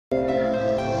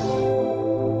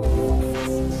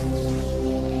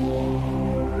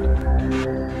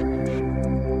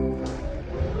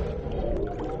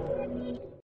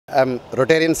I'm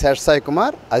Rotarian Seshasai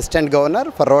Kumar, Assistant Governor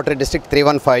for Rotary District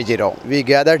 3150. We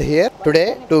gathered here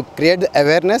today to create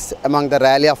awareness among the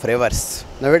rally of rivers.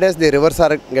 Nowadays the rivers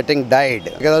are getting dyed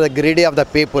because of the greedy of the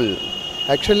people.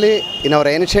 Actually, in our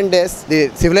ancient days, the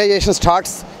civilization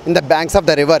starts in the banks of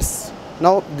the rivers.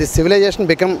 Now the civilization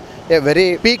become a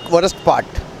very peak worst part,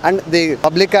 and the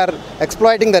public are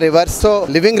exploiting the rivers, so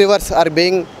living rivers are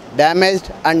being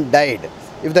damaged and dyed.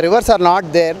 If the rivers are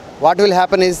not there, what will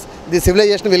happen is the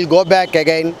civilization will go back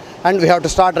again and we have to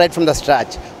start right from the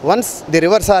scratch. Once the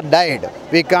rivers are dyed,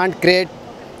 we can't create,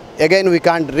 again we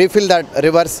can't refill that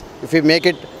rivers if we make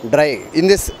it dry. In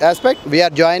this aspect, we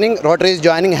are joining, Rotary is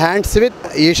joining hands with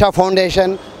Isha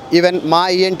Foundation, even Ma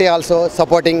ENT also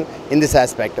supporting in this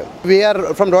aspect. We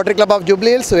are from Rotary Club of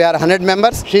Jubilee, so we are 100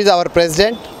 members. She is our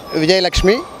president, Vijay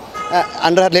Lakshmi.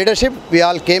 Under her leadership, we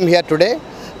all came here today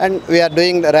and we are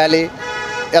doing the rally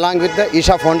along with the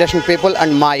Isha Foundation people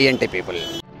and Ma ENT people.